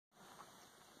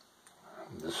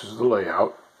This is the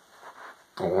layout.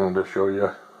 I wanted to show you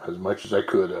as much as I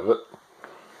could of it.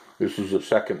 This is the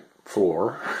second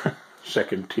floor,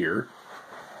 second tier,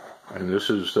 and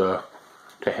this is the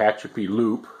Tehachapi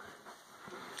Loop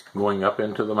going up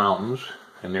into the mountains.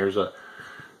 And there's a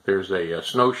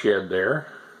snow shed there.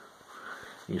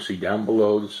 You can see down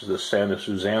below, this is the Santa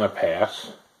Susana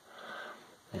Pass,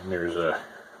 and there's a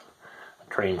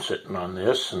train sitting on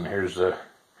this, and here's the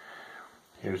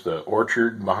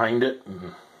orchard behind it,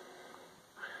 and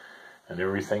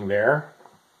everything there.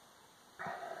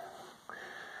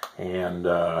 And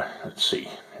let's see,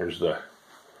 here's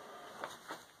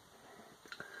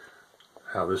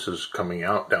how this is coming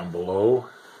out down below.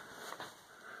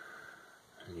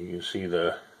 And you can see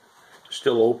it's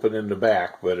still open in the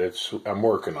back, but I'm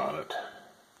working on it.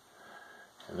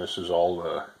 And this is all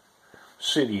the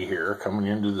city here, coming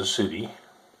into the city.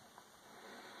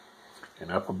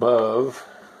 And up above,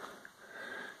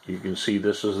 you can see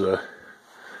this is the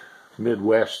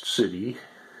Midwest city,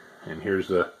 and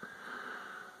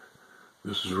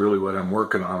this is really what I'm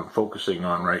working on, focusing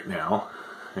on right now.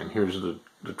 And here's the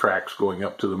tracks going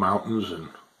up to the mountains and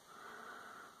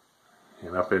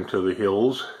up into the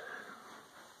hills.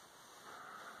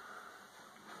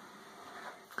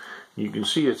 You can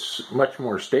see it's much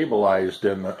more stabilized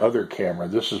than the other camera.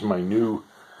 This is my new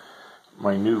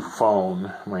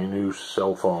phone, my new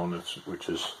cell phone, which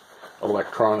is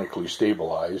electronically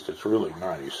stabilized. It's really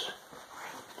nice,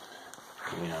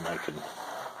 and I can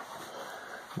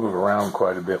move around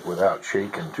quite a bit without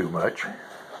shaking too much.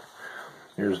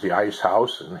 Here's the ice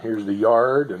house, and here's the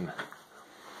yard, and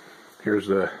here's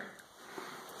the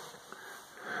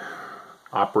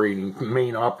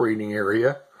main operating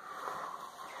area,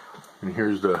 and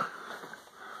here's the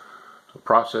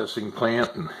processing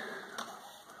plant, and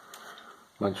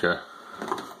bunch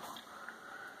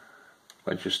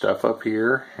of stuff up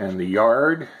here, and the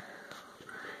yard,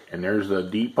 and there's the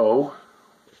depot.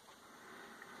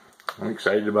 I'm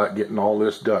excited about getting all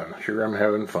this done. Sure, I'm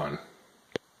having fun.